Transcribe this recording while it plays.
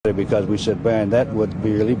simply because we said, man, that would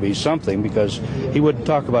really be something, because he wouldn't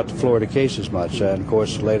talk about the Florida cases much. And of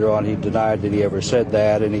course, later on, he denied that he ever said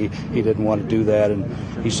that, and he didn't want to do that. And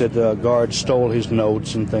he said guards stole his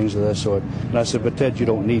notes and things of that sort. And I said, but Ted, you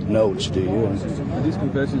don't need notes, do you? And are these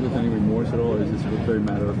confessions with any remorse at all, or is this very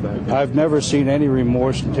matter of fact? I've never seen any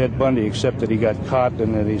remorse in Ted Bundy except that he got caught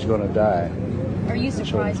and that he's going to die. Are you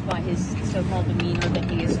surprised by his so-called demeanor,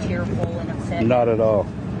 that he is tearful and upset? Not at all.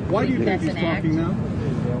 Why do you think he's talking now?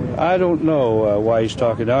 I don't know why he's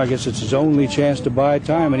talking now. I guess it's his only chance to buy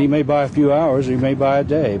time, and he may buy a few hours, or he may buy a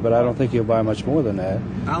day, but I don't think he'll buy much more than that.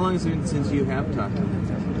 How long has it been since you have talked to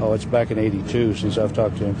him? Oh, it's back in '82 since I've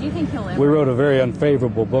talked to him. Do you think he'll ever... We wrote a very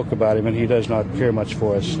unfavorable book about him, and he does not care much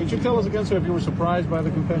for us. Could you tell us again, sir, if you were surprised by the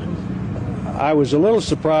confessions? I was a little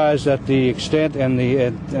surprised at the extent and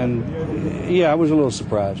yeah, I was a little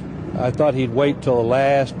surprised. I thought he'd wait till the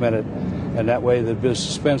last minute, and that way the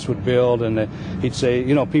suspense would build, and he'd say,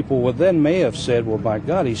 you know, people would then may have said, well, my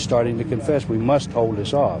God, he's starting to confess. We must hold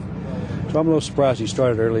this off. So I'm a little surprised he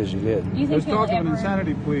started early as he did. There's talk of an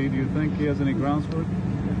insanity plea. Do you think he has any grounds for it?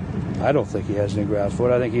 I don't think he has any grounds for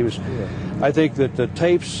it. I think he was. I think that the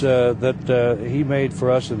tapes that he made for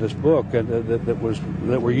us in this book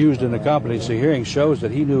that were used in the competency hearing shows that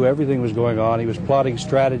he knew everything was going on. He was plotting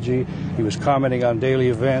strategy. He was commenting on daily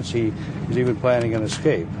events. He was even planning an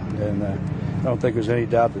escape. And I don't think there's any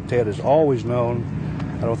doubt that Ted has always known.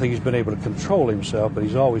 I don't think he's been able to control himself, but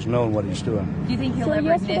he's always known what he's doing. Do you think he'll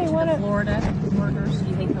ever admit to the Florida murders? Do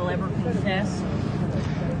you think he'll ever confess?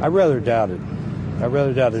 I rather doubt it. I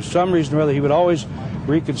rather doubt it. There's some reason or other he would always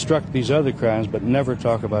reconstruct these other crimes, but never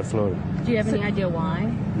talk about Florida. Do you have any idea why?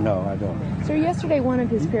 No, I don't. So yesterday, one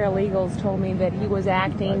of his paralegals told me that he was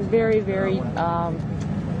acting very, very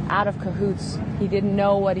out of cahoots. He didn't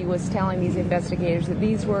know what he was telling these investigators, that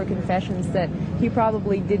these were confessions that he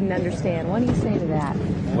probably didn't understand. What do you say to that?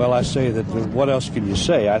 Well, I say that what else can you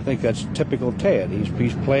say? I think that's typical Ted.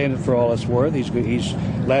 He's playing it for all it's worth. He's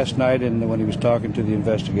last night when he was talking to the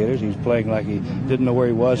investigators, he's playing like he didn't know where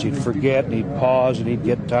he was. He'd forget, and he'd pause, and he'd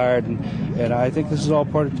get tired, and I think this is all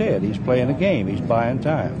part of Ted. He's playing a game. He's buying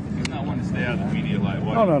time. He's not wanting to stay out of the media light.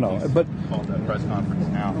 No. But called that press conference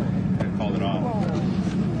now and called it off.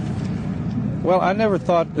 Well, I never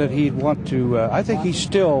thought that he'd want to. I think he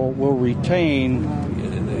still will retain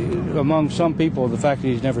among some people the fact that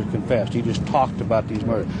he's never confessed. He just talked about these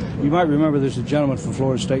murders. You might remember there's a gentleman from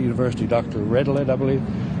Florida State University, Dr. Redlet, I believe.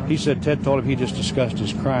 He said Ted told him he just discussed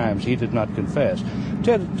his crimes. He did not confess.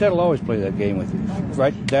 Ted will always play that game with you,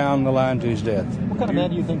 right down the line to his death. What kind of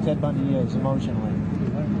man do you think Ted Bundy is emotionally?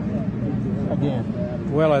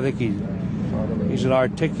 Again. Well, I think he's an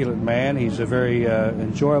articulate man. He's a very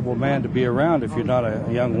enjoyable man to be around if you're not a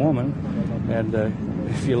young woman, and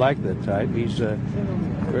if you like that type. He's,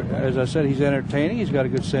 as I said, he's entertaining. He's got a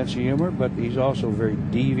good sense of humor, but he's also very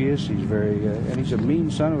devious. He's very, and he's a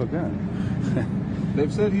mean son of a gun.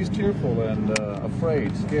 They've said he's tearful and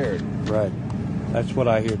afraid, scared. Right. That's what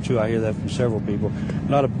I hear too. I hear that from several people.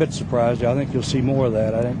 Not a bit surprised. I think you'll see more of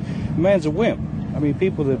that. I think the man's a wimp. I mean,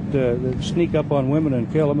 people that sneak up on women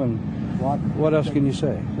and kill them, and what else can you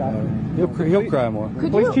say? He'll cry more.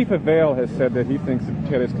 Police Chief Avail has said that he thinks that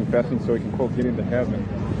Ted is confessing so he can, quote, get into heaven.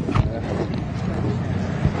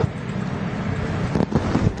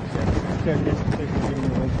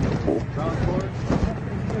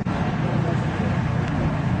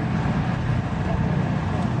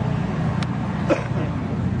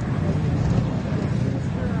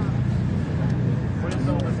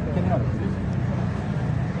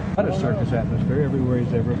 Not a circus atmosphere everywhere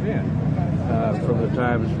he's ever been. From the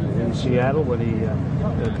times in Seattle when he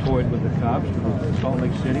toyed with the cops, to Salt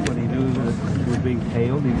Lake City when he knew that he was being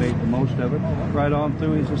tailed, he made the most of it, right on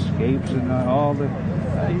through his escapes and all the...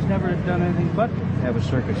 he's never done anything but have a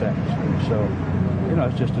circus atmosphere. So, you know,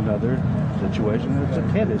 it's just another situation. It's a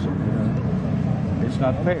Tedism, you know. It's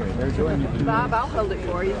not fair. They're doing it to... Bob, I'll hold it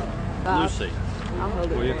for you. Bob, Lucy. I'll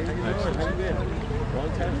hold it for you.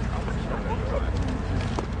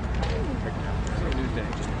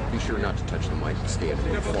 Be sure not to touch the mic and stand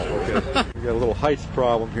and fall. Okay. We got a little height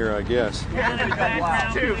problem here, I guess. Down in the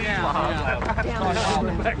back.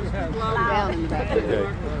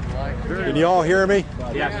 Okay. Can you all hear me?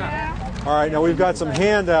 Yes. All right, now we've got some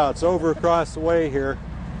handouts over across the way here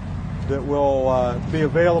that will be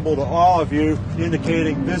available to all of you,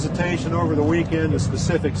 indicating visitation over the weekend, the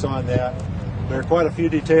specifics on that. There are quite a few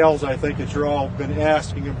details, I think, that you're all been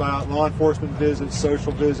asking about: law enforcement visits,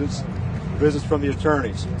 social visits, visits from the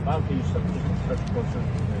attorneys. Bob, can you step closer?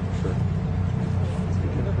 Sure.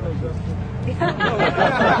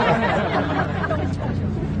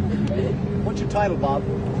 What's your title, Bob?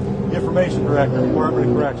 Information Director, Department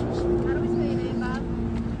of Corrections.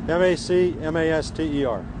 How do we say your name, Bob?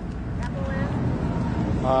 Macmaster. Capital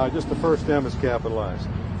M? Just the first M is capitalized.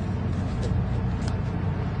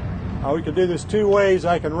 We can do this two ways.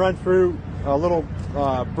 I can run through a little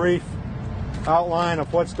brief outline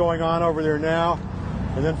of what's going on over there now,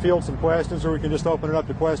 and then field some questions, or we can just open it up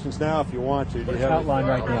to questions now if you want to. Do you have Outline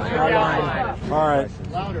right now. All right.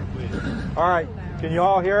 Louder, please. All right. Can you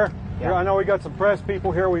all hear? Yeah. I know we got some press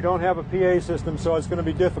people here. We don't have a PA system, so it's going to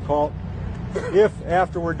be difficult. If,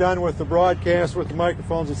 after we're done with the broadcast, with the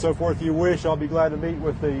microphones and so forth, you wish, I'll be glad to meet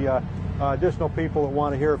with the additional people that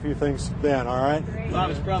want to hear a few things then, all right? Bob,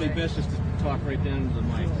 it's probably best just to talk right down to the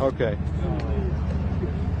mic. Okay.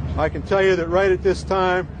 I can tell you that right at this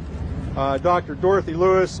time, Dr. Dorothy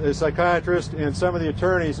Lewis, a psychiatrist, and some of the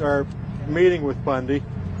attorneys are meeting with Bundy.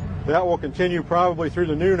 That will continue probably through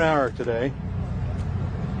the noon hour today.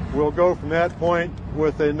 We'll go from that point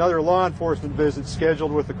with another law enforcement visit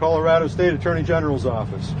scheduled with the Colorado State Attorney General's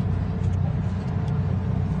office.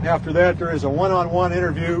 After that, there is a one-on-one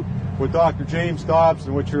interview with Dr. James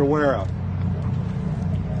Dobson, which you're aware of.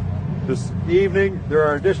 This evening, there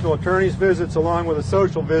are additional attorneys' visits along with a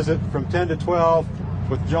social visit from 10 to 12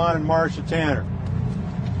 with John and Marcia Tanner.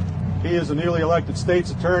 He is a newly elected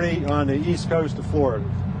state's attorney on the east coast of Florida.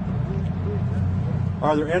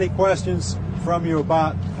 Are there any questions from you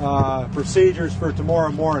about procedures for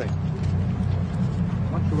tomorrow morning?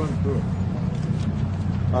 Why don't you run through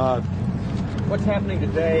it? What's happening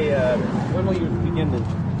today? When will you begin the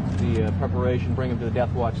preparation, bring him to the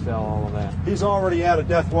death watch cell, all of that? He's already at a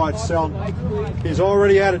death watch cell. He's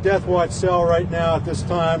already at a death watch cell right now at this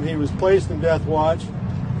time. He was placed in death watch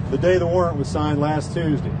the day the warrant was signed last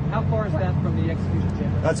Tuesday. How far is that from the execution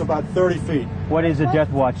chamber? That's about 30 feet. What is a death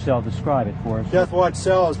watch cell? Describe it for us. Death watch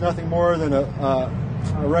cell is nothing more than a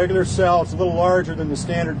regular cell. It's a little larger than the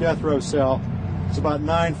standard death row cell. It's about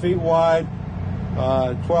 9 feet wide,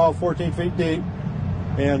 12, 14 feet deep,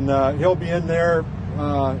 and he'll be in there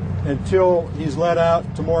until he's let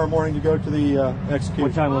out tomorrow morning to go to the execution.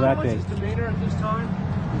 What time will that be? What's his demeanor at this time?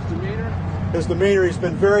 His demeanor, he's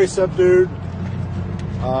been very subdued.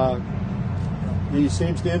 He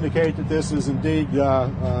seems to indicate that this is indeed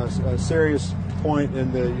a serious point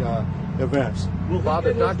in the events. Bob,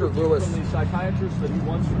 if Dr. Lewis... From the psychiatrist that he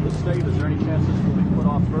wants from the state, is there any chance this will be put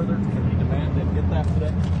off further? Can he demand and get that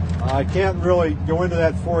today? I can't really go into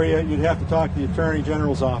that for you. You'd have to talk to the Attorney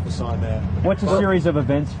General's office on that. What's a series of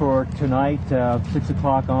events for tonight, 6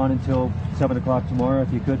 o'clock on until 7 o'clock tomorrow,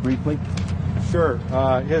 if you could, briefly? Sure.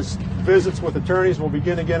 His visits with attorneys will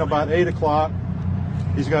begin again about 8 o'clock.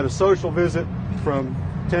 He's got a social visit from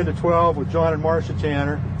 10 to 12 with John and Marcia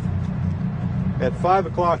Tanner. At 5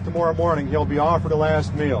 o'clock tomorrow morning, he'll be offered a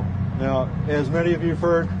last meal. Now, as many of you have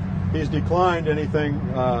heard, he's declined anything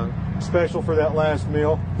special for that last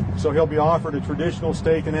meal, so he'll be offered a traditional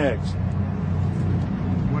steak and eggs.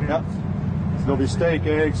 What else? There'll be steak,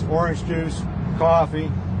 eggs, orange juice,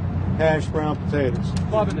 coffee, hash brown potatoes.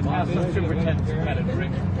 Bob, in the past, the superintendent had a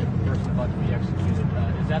drink with the person about to be executed.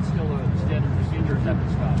 Is that still a standard procedure, or has that been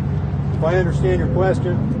stopped? If I understand your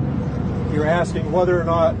question, you're asking whether or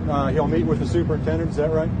not he'll meet with the superintendent, is that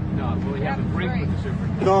right? No, will he have a drink with the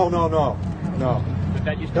superintendent? No. But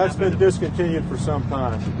that used to That's happen been discontinued for some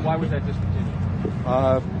time. Why was that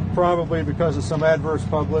discontinued? Probably because of some adverse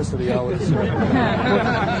publicity, I would say.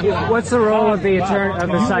 What's the role of the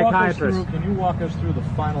psychiatrist? Can you walk us through the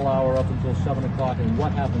final hour up until 7 o'clock and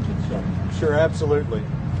what happens at 7? Sure, absolutely.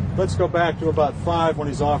 Let's go back to about 5 when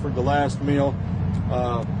he's offered the last meal.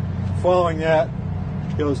 Following that,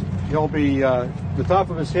 he'll be, the top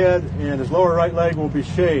of his head and his lower right leg will be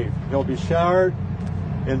shaved. He'll be showered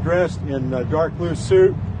and dressed in a dark blue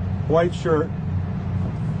suit, white shirt.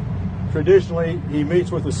 Traditionally, he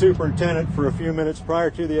meets with the superintendent for a few minutes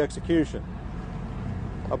prior to the execution.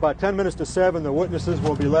 About 10 minutes to 7, the witnesses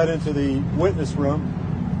will be led into the witness room.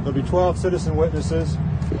 There'll be 12 citizen witnesses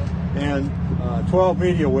and 12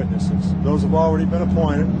 media witnesses. Those have already been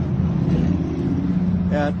appointed.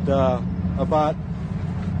 At about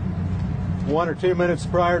 1 or 2 minutes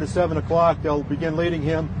prior to 7 o'clock, they'll begin leading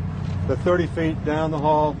him the 30 feet down the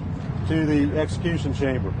hall to the execution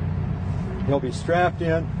chamber. He'll be strapped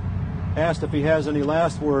in, asked if he has any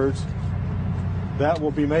last words. That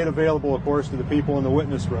will be made available, of course, to the people in the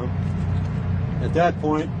witness room. At that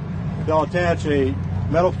point, they'll attach a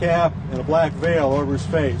metal cap and a black veil over his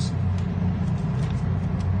face.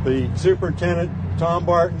 The superintendent, Tom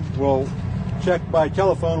Barton, will check by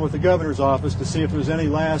telephone with the governor's office to see if there's any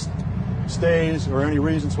last stays or any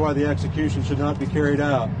reasons why the execution should not be carried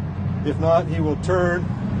out. If not, he will turn,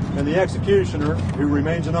 and the executioner, who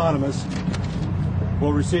remains anonymous,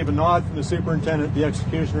 will receive a nod from the superintendent. The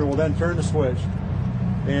executioner will then turn the switch,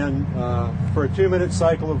 and for a 2-minute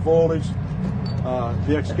cycle of voltage,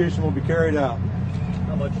 the execution will be carried out.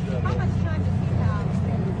 How much time does he have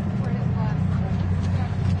for his last?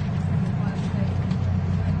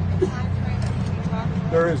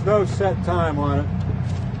 There is no set time on it.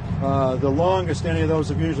 The longest any of those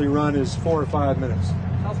have usually run is 4 or 5 minutes.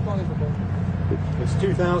 How strong is the bolt? It's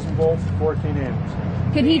 2,000 volts, 14 amps.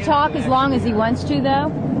 Could he talk as long as he wants to, though?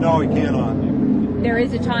 No, he cannot. There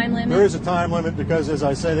is a time limit? There is a time limit because, as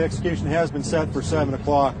I say, the execution has been set for 7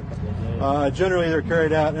 o'clock. Generally, they're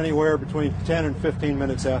carried out anywhere between 10 and 15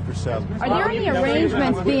 minutes after 7. Are there any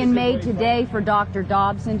arrangements being made today for Dr.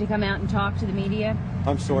 Dobson to come out and talk to the media?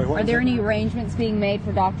 I'm sorry, what Are was there it? any arrangements being made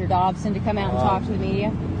for Dr. Dobson to come out and talk to the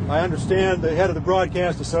media? I understand the head of the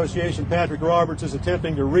Broadcast Association, Patrick Roberts, is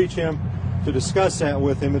attempting to reach him to discuss that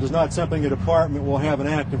with him. It is not something the department will have an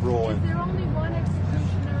active role in. Is there only one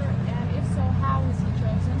executioner, and if so, how is he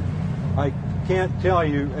chosen? I can't tell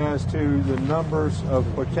you as to the numbers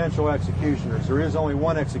of potential executioners. There is only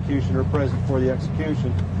one executioner present for the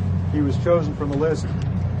execution. He was chosen from a list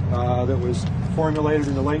that was formulated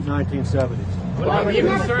in the late 1970s. What are you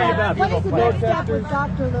concerned about? What is the next step with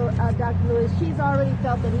Dr. Lewis? She's already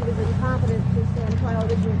felt that he was incompetent to stand trial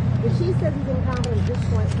originally. If she says he's incompetent at this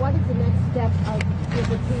point, what is the next step of his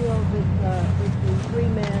appeal with the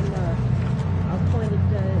 3-man appointed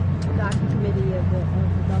doctor committee of the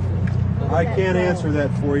government? I can't answer that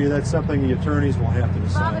for you. That's something the attorneys will have to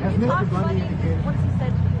decide. Have you talked to Bundy? What's he said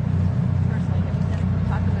to you personally? Have you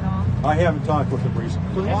talked to him at all? I haven't talked with him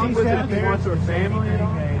recently. Has he said if he wants or family at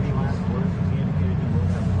all?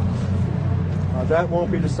 That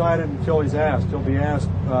won't be decided until he's asked. He'll be asked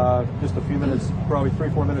just a few minutes, probably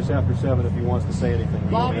 3-4 minutes after 7, if he wants to say anything.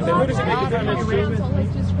 Bob, counsel has described him as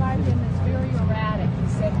very erratic. He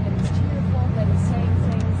said that he's tearful, that he's saying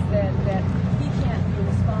things that he can't be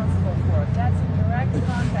responsible for. That's in direct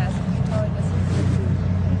contrast to you telling us he's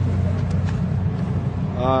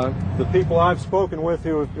The people I've spoken with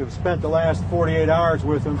who have spent the last 48 hours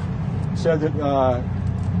with him said that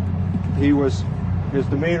his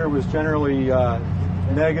demeanor was generally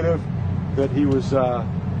negative, that he was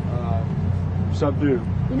subdued.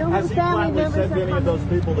 You know, Has he flatly said to any of those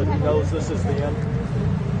people that he knows this is the end?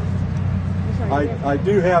 I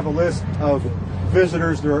do have a list of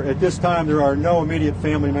visitors. At this time, there are no immediate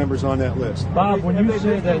family members on that list. Bob, when you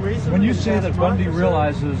say that Bundy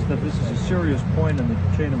realizes that this is a serious point in the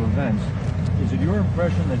chain of events, is it your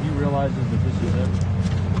impression that he realizes that this is it?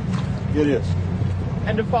 It is.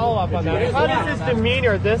 And to follow up on that, how does his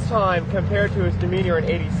demeanor this time compare to his demeanor in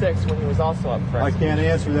 '86 when he was also up for I can't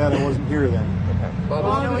answer that. I wasn't here then.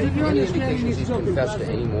 Bob, is there any indications he's confessed to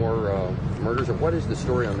any more murders, or what is the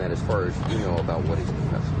story on that as far as you know about what he's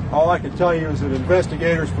confessed to? All I can tell you is that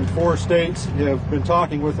investigators from 4 states have been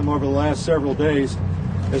talking with him over the last several days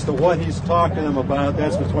as to what he's talked to them about.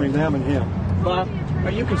 That's between them and him. Bob,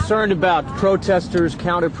 are you concerned about protesters,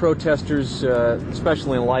 counter-protesters,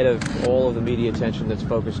 especially in light of all of the media attention that's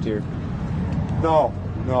focused here? No,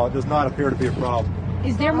 it does not appear to be a problem.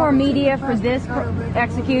 Is there more media for this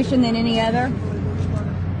execution than any other?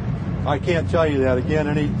 I can't tell you that. Again,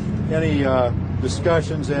 any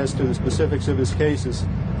discussions as to the specifics of his cases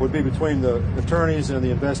would be between the attorneys and the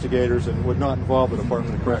investigators and would not involve the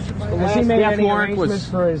Department of Corrections. Has he made any arrangements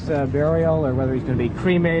for his burial, or whether he's going to be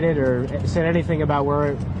cremated, or said anything about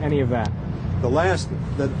where any of that? The last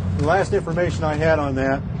information I had on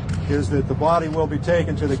that is that the body will be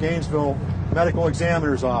taken to the Gainesville Medical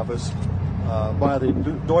Examiner's office by the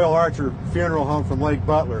Doyle Archer Funeral Home from Lake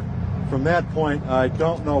Butler. From that point, I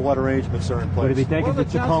don't know what arrangements are in place. Would it be taken to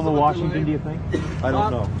Tacoma, Washington, do you think? I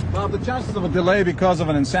don't know. Bob, the chances of a delay because of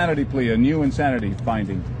an insanity plea, a new insanity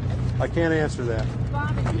finding? I can't answer that.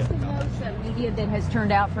 Bob, is this the most media that has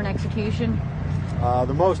turned out for an execution?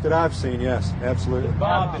 The most that I've seen, yes, absolutely.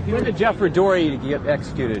 Bob, when did Jeff Dory get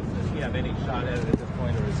executed? Does he have any shot at it at this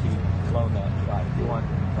point, or is he blown that shot?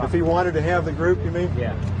 If he wanted to have the group, you mean?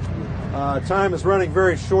 Yeah. Time is running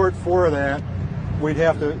very short for that. We'd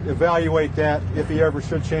have to evaluate that if he ever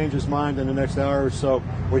should change his mind in the next hour or so.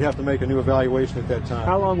 We'd have to make a new evaluation at that time.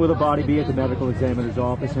 How long will the body be at the medical examiner's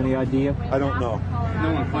office? Any idea? I don't know.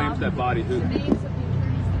 No one claims that body. Who?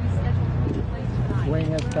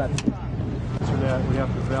 Wayne has cut. So that we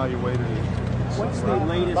have to evaluate it. What's the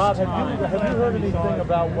latest Bob, have you heard anything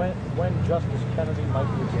about when Justice Kennedy might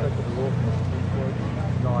be expected to rule from the Supreme Court?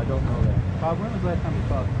 No, I don't know that. Bob, when was the last time you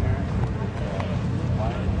saw his parents?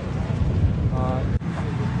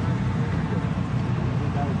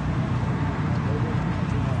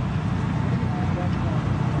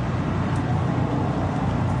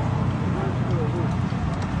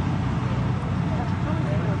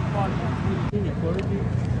 We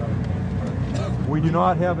do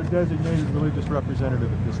not have a designated religious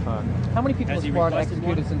representative at this time. How many people have Florida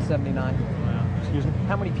executed since '79? Excuse me?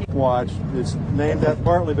 How many people? Watch. It's named that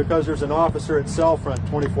partly because there's an officer at cell front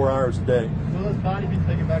 24 hours a day. Will his body be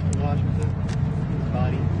taken back to Washington? His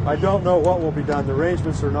body? I don't know what will be done. The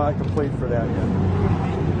arrangements are not complete for that yet.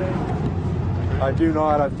 I do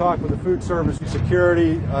not. I've talked with the food service and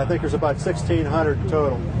security. I think there's about 1,600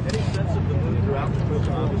 total. Any sense of the mood throughout the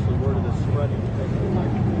prison? Obviously, word of this spreading.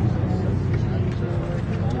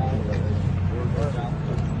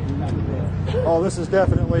 Oh, this is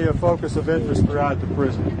definitely a focus of interest throughout the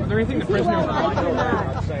prison. Is there anything the prisoners are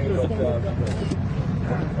not saying, but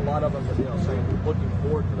a lot of them are saying we're looking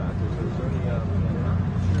forward to that. Is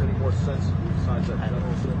there any more sense besides that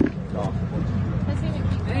general talk?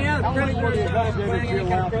 Any other prisoners planning any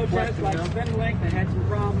kind of protest like Spin Link? They had some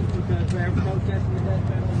problems because they were protesting the death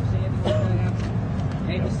penalty. See anything like that happen?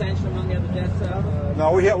 Any dissension among the other death cells?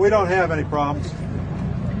 No, we don't have any problems.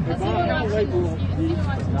 Has he been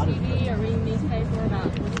watching TV or reading newspaper about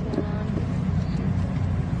what's going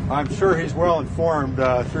on? I'm sure he's well informed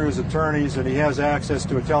through his attorneys, and he has access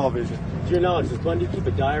to a television. To your knowledge, does Bundy keep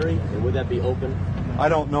a diary, and would that be open? I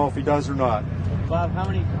don't know if he does or not. Bob, how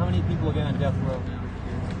many people again on death row now?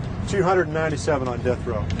 297 on death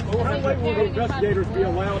row. Well, how late will the investigators be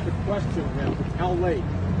allowed to question him? How late?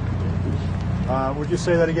 Would you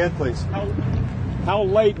say that again, please? How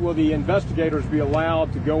late will the investigators be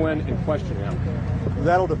allowed to go in and question him?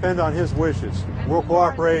 That'll depend on his wishes. We'll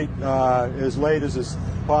cooperate as late as is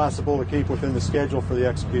possible to keep within the schedule for the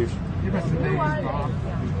execution. Who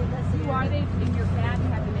are they in your pad? You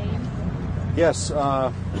have the names? Yes,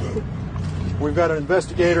 we've got an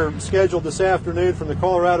investigator scheduled this afternoon from the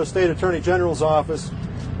Colorado State Attorney General's office.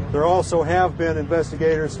 There also have been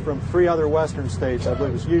investigators from 3 other western states. I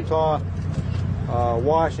believe it's Utah,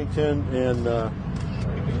 Washington, and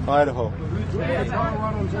Idaho.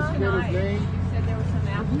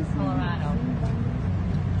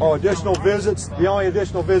 Oh, additional visits. The only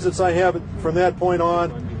additional visits I have from that point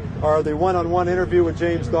on are the one-on-one interview with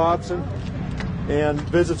James Dobson and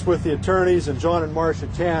visits with the attorneys and John and Marcia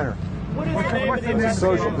Tanner. What is the name of the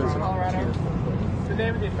social visit. The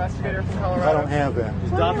name of the investigator from Colorado? I don't have that.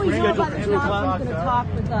 When will we know about if Dobson's going to talk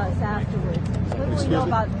with us afterwards? When will we know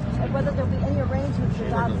about whether there'll be any arrangements for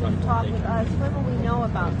Dobson to talk with us? When will we know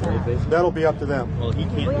about that? That'll be up to them. Well, he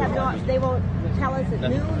can't. We have not. They won't tell us at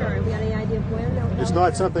noon, or have we got any idea of when? It's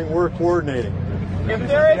not something we're coordinating. If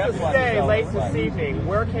there is a stay late this evening,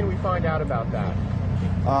 where can we find out about that?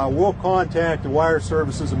 We'll contact the wire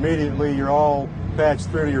services immediately. You're all patched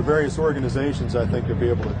through to your various organizations. I think you'll be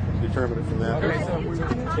able to determine it from that.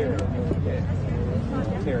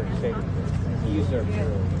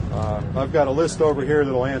 I've got a list over here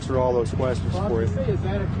that'll answer all those questions for you. His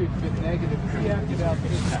attitude's been negative. He acted out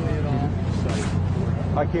physically at all.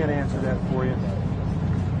 I can't answer that for you.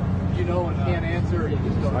 You know and can't answer, or you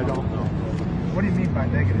just don't know? I don't know. What do you mean by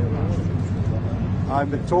negative?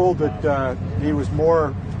 I've been told that he was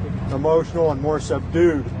more emotional and more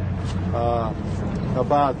subdued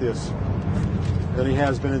about this than he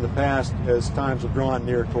has been in the past as times have drawn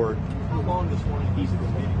near toward. How long this morning he's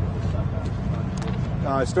been meeting with this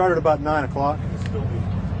stuff? It started about 9 o'clock.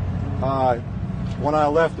 When I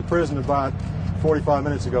left the prison about 45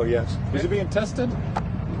 minutes ago, yes. Is he being tested?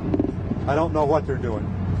 I don't know what they're doing.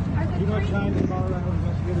 You know what time the Colorado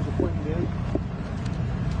investigators' appointment is?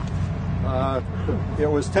 It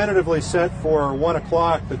was tentatively set for 1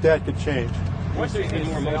 o'clock, but that could change. What's any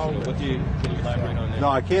more emotional? Can you elaborate on that? No,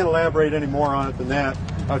 I can't elaborate any more on it than that.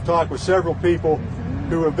 I've talked with several people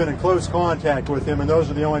who have been in close contact with him, and those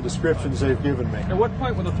are the only descriptions they've given me. At what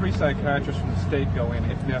point will the 3 psychiatrists from the state go in,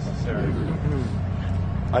 if necessary?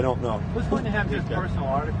 I don't know. Who's going to have his personal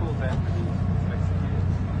articles after he's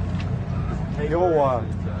executed?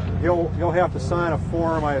 He'll have to sign a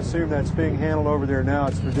form. I assume that's being handled over there now.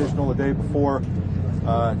 It's traditional the day before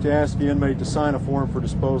to ask the inmate to sign a form for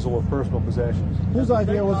disposal of personal possessions. Whose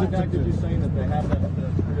idea was it to Did you say that they have that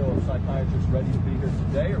trio of psychiatrists ready to be here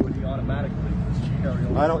today, or would he automatically carry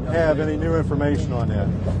over? I don't have any new information on that.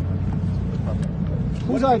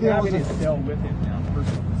 Whose idea was it? Still with him now,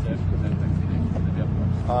 personal possessions and things for the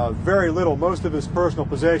death. Very little. Most of his personal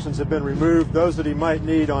possessions have been removed. Those that he might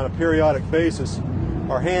need on a periodic basis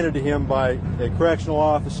are handed to him by a correctional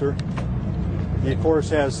officer. He, of course,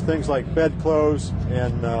 has things like bedclothes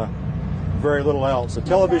and very little else. The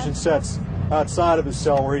television set's outside of his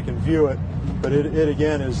cell where he can view it, but it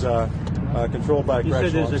again is controlled by a correctional officer.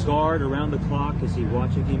 You said there's a guard around the clock. Is he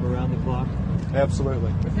watching him around the clock?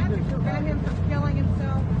 Absolutely. Was that to prevent him from killing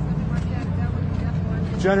himself or something like that? Is that what the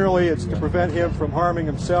death was? Generally, it's to prevent him from harming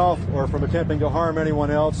himself or from attempting to harm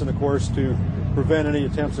anyone else, and of course to prevent any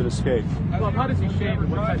attempts at escape. Bob, how does he shave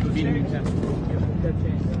and what type of beating attempt?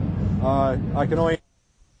 I can only... Is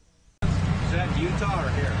that Utah or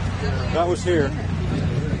here? That was here.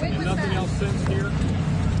 And nothing else since here?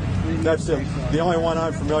 That's the only one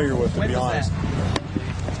I'm familiar with, to be honest.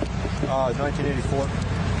 1984.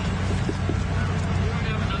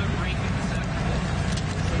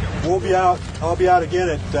 We'll be out. I'll be out again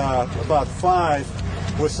at about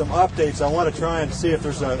 5 with some updates. I want to try and see if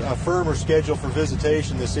there's a firmer schedule for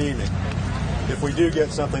visitation this evening. If we do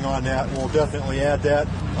get something on that, we'll definitely add that,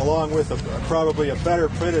 along with probably a better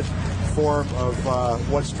printed form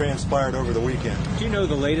of what's transpired over the weekend. Do you know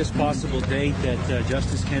the latest possible date that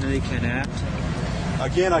Justice Kennedy can act?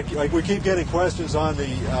 Again, we keep getting questions on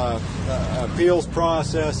the appeals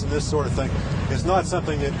process and this sort of thing. It's not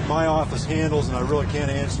something that my office handles, and I really can't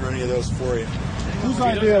answer any of those for you. Whose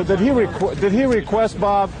idea? Did he request,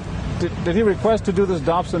 Bob? Did he request to do this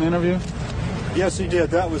Dobson interview? Yes, he did.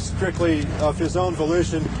 That was strictly of his own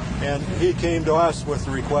volition, and he came to us with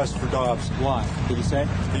the request for Dobbs. Why? Did he say?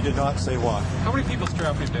 He did not say why. How many people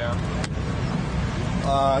strap him down?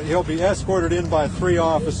 He'll be escorted in by 3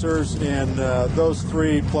 officers, and those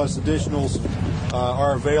 3 plus additionals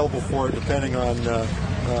are available for it depending on the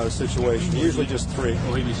situation. Usually just 3.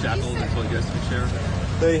 Will he be shackled until he gets to the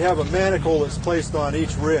sheriff? They have a manacle that's placed on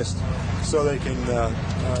each wrist so they can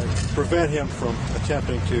prevent him from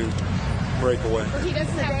attempting to break away. He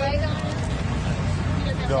doesn't have leg on?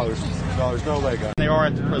 No, there's no leg on. They are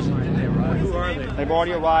at the prison. Who are they? They've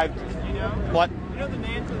already arrived. What? You know the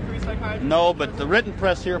names of the 3 psychiatrists? No, but the written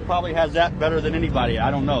press here probably has that better than anybody. I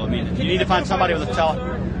don't know. I mean, you need to find somebody with a tele.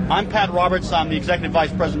 I'm Pat Roberts. I'm the Executive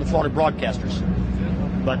Vice President of Florida Broadcasters.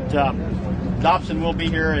 But Dobson will be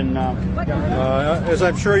here, and as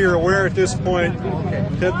I'm sure you're aware at this point,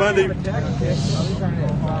 Ted Bundy.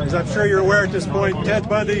 As I'm sure you're aware at this point, Ted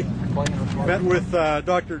Bundy met with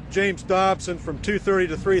Dr. James Dobson from 2:30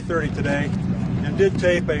 to 3:30 today, and did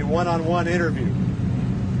tape a one-on-one interview.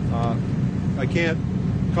 I can't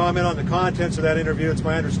comment on the contents of that interview. It's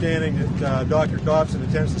my understanding that Dr. Dobson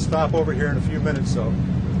intends to stop over here in a few minutes,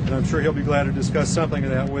 and I'm sure he'll be glad to discuss something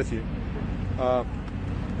of that with you.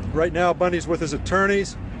 Right now, Bundy's with his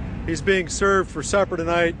attorneys. He's being served for supper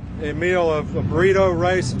tonight a meal of a burrito,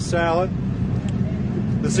 rice, and salad.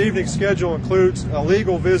 This evening's schedule includes a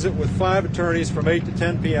legal visit with 5 attorneys from 8 to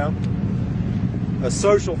 10 p.m., a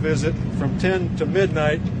social visit from 10 to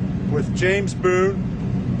midnight with James Boone,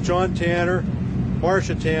 John Tanner,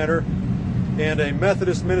 Marcia Tanner, and a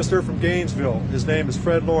Methodist minister from Gainesville. His name is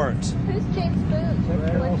Fred Lawrence. Who's James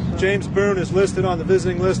Boone? James Boone is listed on the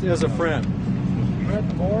visiting list as a friend.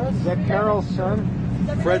 Fred Lawrence? Is that Carol's son?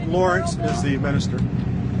 Fred Lawrence is the minister.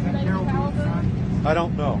 I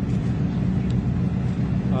don't know.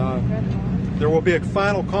 There will be a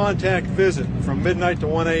final contact visit from midnight to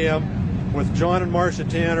 1 a.m. with John and Marcia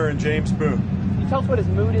Tanner and James Boone. Can you tell us what his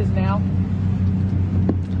mood is now?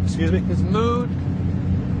 Excuse me? His mood?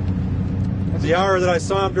 The hour that I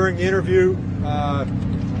saw him during the interview,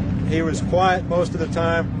 he was quiet most of the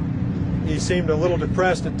time. He seemed a little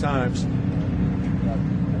depressed at times.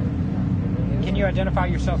 Can you identify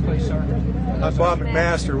yourself, please, sir? I'm Bob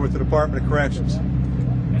Macmaster with the Department of Corrections.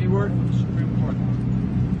 Any word from the Supreme Court?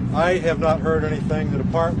 I have not heard anything. The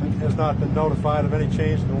department has not been notified of any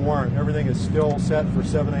change in the warrant. Everything is still set for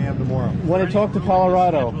 7 a.m. tomorrow. When I talked to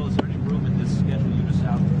Colorado. Is there any room in this schedule you just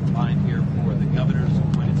outlined here for the governor's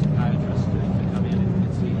appointed psychiatrist to come in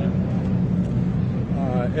and see him?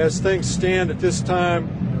 As things stand at this time,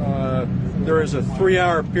 there is a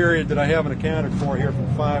 3-hour period that I haven't accounted for here from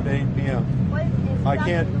 5 to 8 p.m. I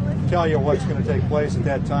can't tell you what's going to take place at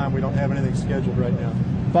that time. We don't have anything scheduled right now.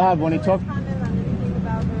 Bob, when he talked...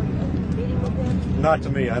 Not to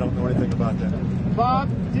me. I don't know anything about that. Bob,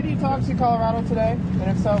 did he talk to Colorado today? And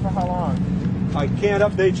if so, for how long? I can't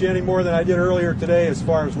update you any more than I did earlier today as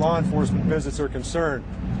far as law enforcement visits are concerned.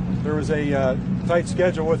 There was a tight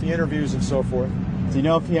schedule with the interviews and so forth. Do you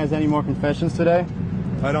know if he has any more confessions today?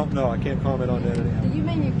 I don't know. I can't comment on that anyhow. You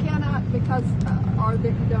mean you cannot because, or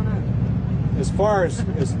that you don't know? As far as,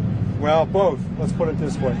 well, both. Let's put it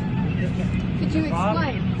this way. Could you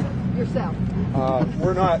explain yourself?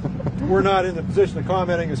 We're not in the position of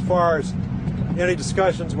commenting as far as any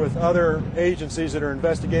discussions with other agencies that are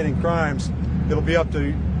investigating crimes. It'll be up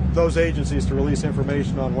to those agencies to release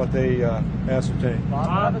information on what they ascertain.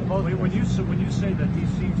 Bob, when you say that he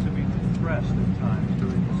seems to be depressed at times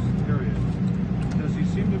during this period, does he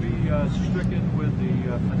seem to be stricken with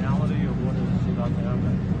the finality of what is about to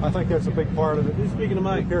happen? I think that's a big part of it. He's speaking to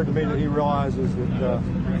Mike. It appeared to me that he realizes that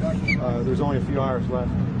there's only a few hours left.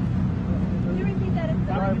 Can you repeat that?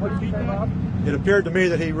 It appeared to me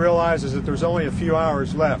that he realizes that there's only a few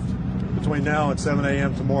hours left between now and 7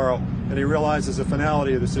 a.m. tomorrow, and he realizes the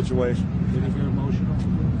finality of the situation. Did he get emotional?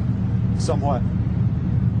 Somewhat.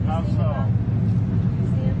 How so?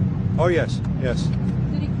 Oh, yes, yes.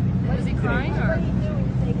 Was he crying or?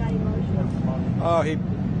 He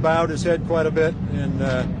bowed his head quite a bit and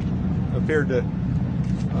appeared to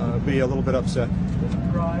be a little bit upset.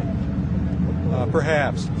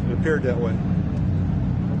 Perhaps. It appeared that way.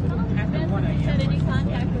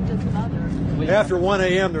 After 1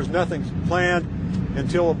 a.m. there's nothing planned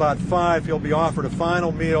until about 5. He'll be offered a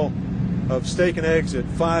final meal of steak and eggs at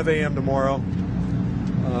 5 a.m. tomorrow.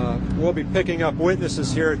 We'll be picking up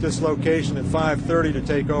witnesses here at this location at 5:30 to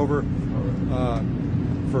take over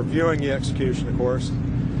for viewing the execution, of course.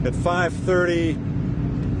 At 5:30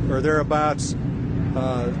 or thereabouts,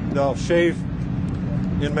 they'll shave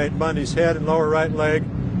inmate Bundy's head and lower right leg.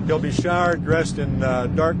 He'll be showered, dressed in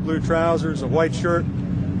dark blue trousers, a white shirt,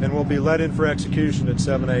 and will be led in for execution at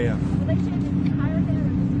 7 a.m.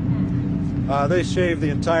 They shave the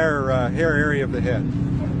entire hair area of the head.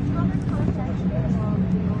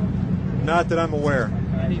 Not that I'm aware.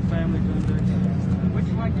 Any family visits? Which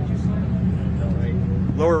leg did you say?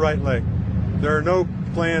 Lower right leg. There are no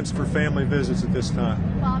plans for family visits at this time.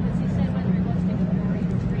 Bob, has he said whether he wants to get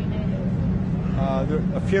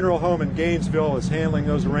cremated? A funeral home in Gainesville is handling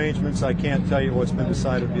those arrangements. I can't tell you what's been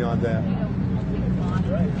decided beyond that.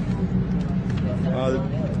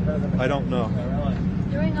 I don't know.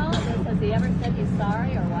 During all of this, has he ever said he's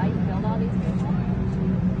sorry or why he killed all these people?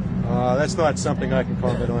 That's not something I can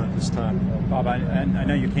comment on at this time. Bob, I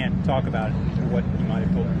know you can't talk about what he might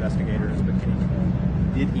have told investigators, but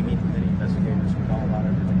did he meet with any investigators from Colorado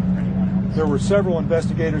or anyone else? There were several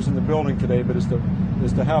investigators in the building today, but as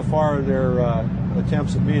to how far their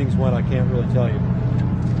attempts at meetings went, I can't really tell you.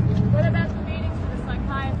 What about the meetings with the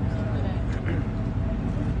psychiatrist today?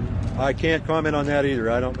 I can't comment on that either.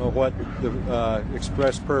 I don't know what the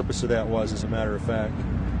express purpose of that was, as a matter of fact.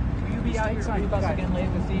 Will you be out here with us again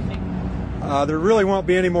later this evening? There really won't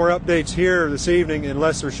be any more updates here this evening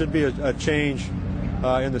unless there should be a change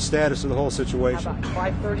in the status of the whole situation. How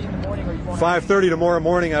about 5:30 in the morning? Or you 5:30 tomorrow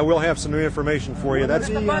morning, I will have some new information for you. That's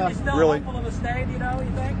Mr. Bundy still really. hopeful of a stay, do you know, you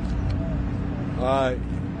think?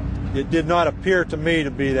 It did not appear to me to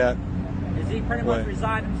be that. Is he pretty much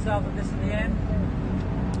resigned himself that this is the end?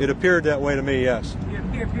 It appeared that way to me, yes.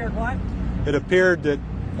 It appeared what? It appeared that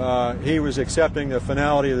he was accepting the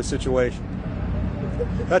finality of the situation.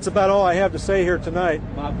 That's about all I have to say here tonight.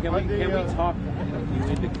 Bob, can we talk you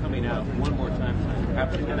into coming out one more time,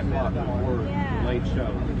 perhaps at 10 o'clock before the late show,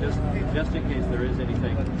 just in case there is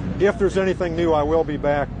anything? If there's anything new, I will be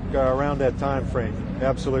back around that time frame.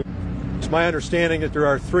 Absolutely. It's my understanding that there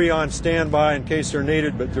are 3 on standby in case they're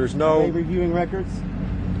needed, but there's no. Are they reviewing records?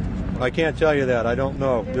 I can't tell you that. I don't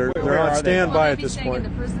know. They're on standby at this point.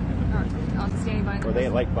 In the prison or on standby? Or they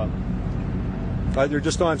like Bob? They're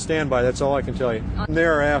just on standby. That's all I can tell you.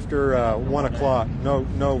 They're after 1 o'clock.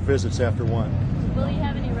 No visits after 1. Will he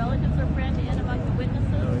have any relatives or friends in among the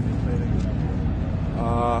witnesses?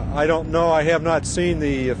 I don't know. I have not seen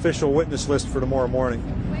the official witness list for tomorrow morning.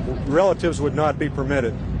 Relatives would not be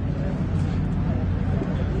permitted.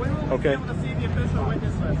 When will we be able to see the official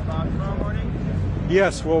witness list, Bob, tomorrow morning?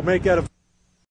 Yes, we'll make that available.